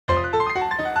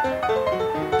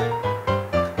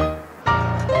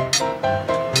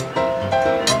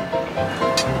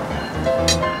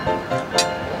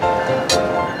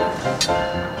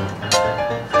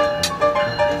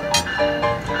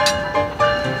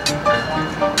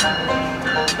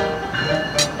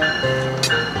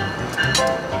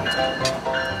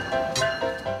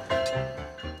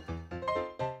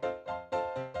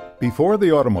Before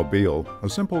the automobile, a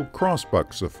simple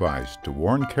crossbuck sufficed to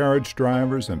warn carriage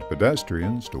drivers and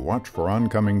pedestrians to watch for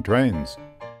oncoming trains.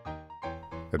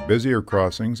 At busier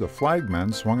crossings, a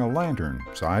flagman swung a lantern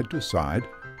side to side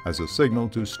as a signal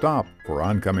to stop for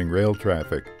oncoming rail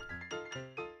traffic.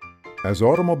 As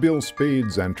automobile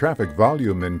speeds and traffic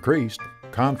volume increased,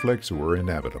 conflicts were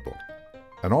inevitable.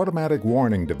 An automatic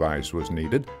warning device was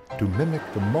needed to mimic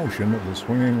the motion of the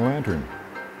swinging lantern.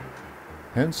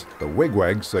 Hence, the Wig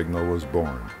Wag signal was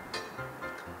born.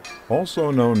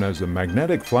 Also known as the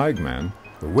magnetic flagman,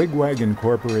 the Wig Wag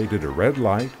incorporated a red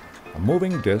light, a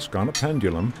moving disc on a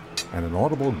pendulum, and an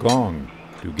audible gong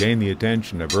to gain the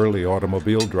attention of early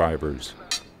automobile drivers.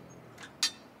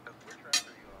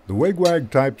 The Wig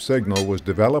Wag type signal was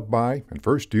developed by and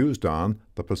first used on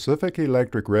the Pacific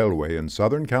Electric Railway in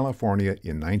Southern California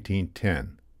in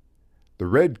 1910. The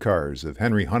red cars of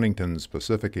Henry Huntington's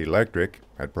Pacific Electric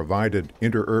had provided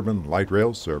interurban light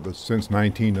rail service since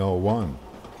 1901.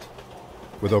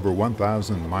 With over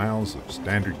 1,000 miles of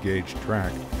standard gauge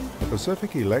track, the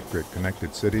Pacific Electric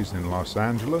connected cities in Los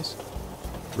Angeles,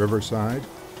 Riverside,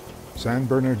 San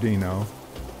Bernardino,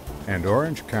 and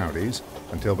Orange counties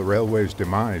until the railway's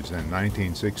demise in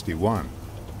 1961.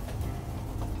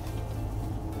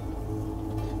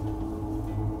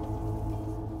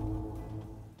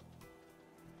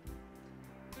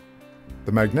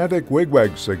 The magnetic Wig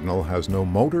Wag signal has no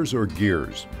motors or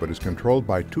gears, but is controlled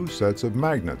by two sets of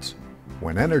magnets.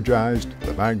 When energized,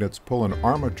 the magnets pull an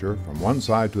armature from one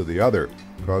side to the other,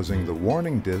 causing the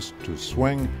warning disc to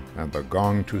swing and the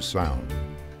gong to sound.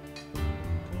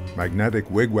 Magnetic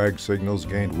Wig Wag signals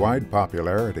gained wide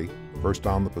popularity, first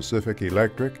on the Pacific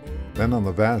Electric, then on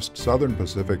the vast Southern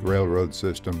Pacific Railroad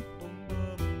system.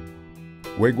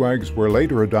 Wig Wags were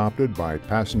later adopted by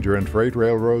passenger and freight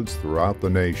railroads throughout the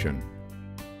nation.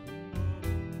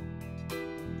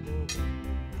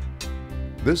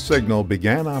 This signal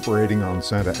began operating on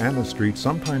Santa Ana Street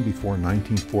sometime before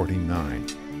 1949.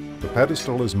 The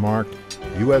pedestal is marked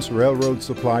U.S. Railroad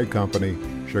Supply Company,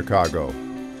 Chicago,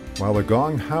 while the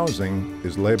gong housing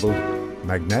is labeled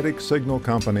Magnetic Signal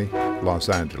Company, Los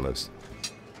Angeles.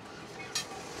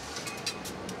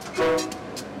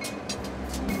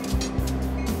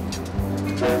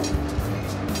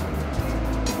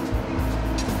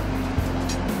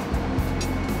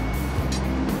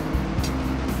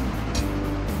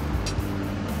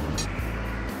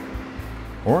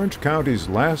 Orange County's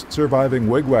last surviving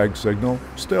Wig Wag signal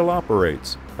still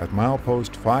operates at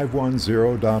milepost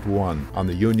 510.1 on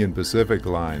the Union Pacific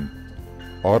Line.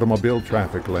 Automobile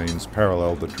traffic lanes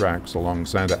parallel the tracks along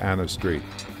Santa Ana Street.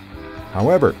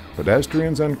 However,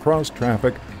 pedestrians and cross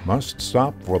traffic must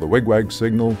stop for the Wig Wag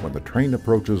signal when the train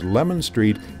approaches Lemon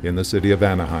Street in the city of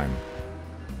Anaheim.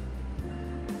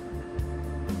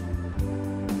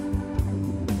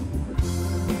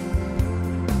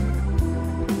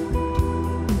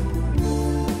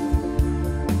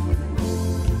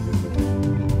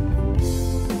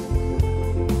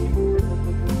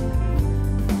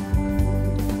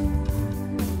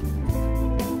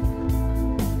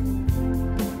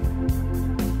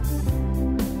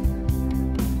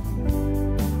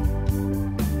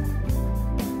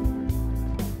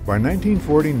 By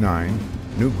 1949,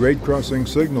 new grade crossing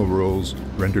signal rules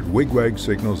rendered Wig Wag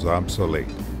signals obsolete.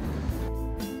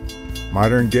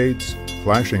 Modern gates,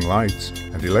 flashing lights,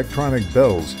 and electronic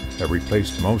bells have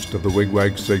replaced most of the Wig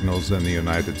Wag signals in the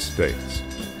United States.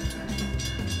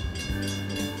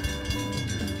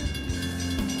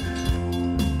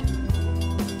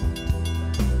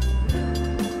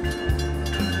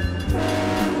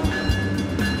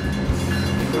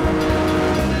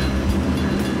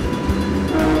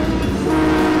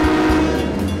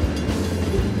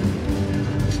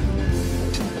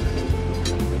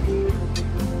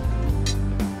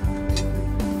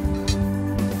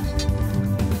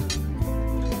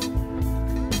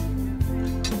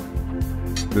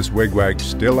 This Wig Wag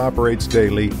still operates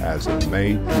daily as of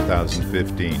May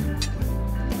 2015.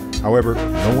 However,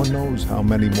 no one knows how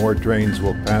many more trains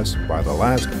will pass by the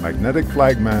last magnetic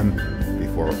flagman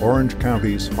before Orange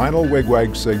County's final Wig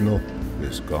Wag signal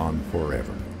is gone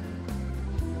forever.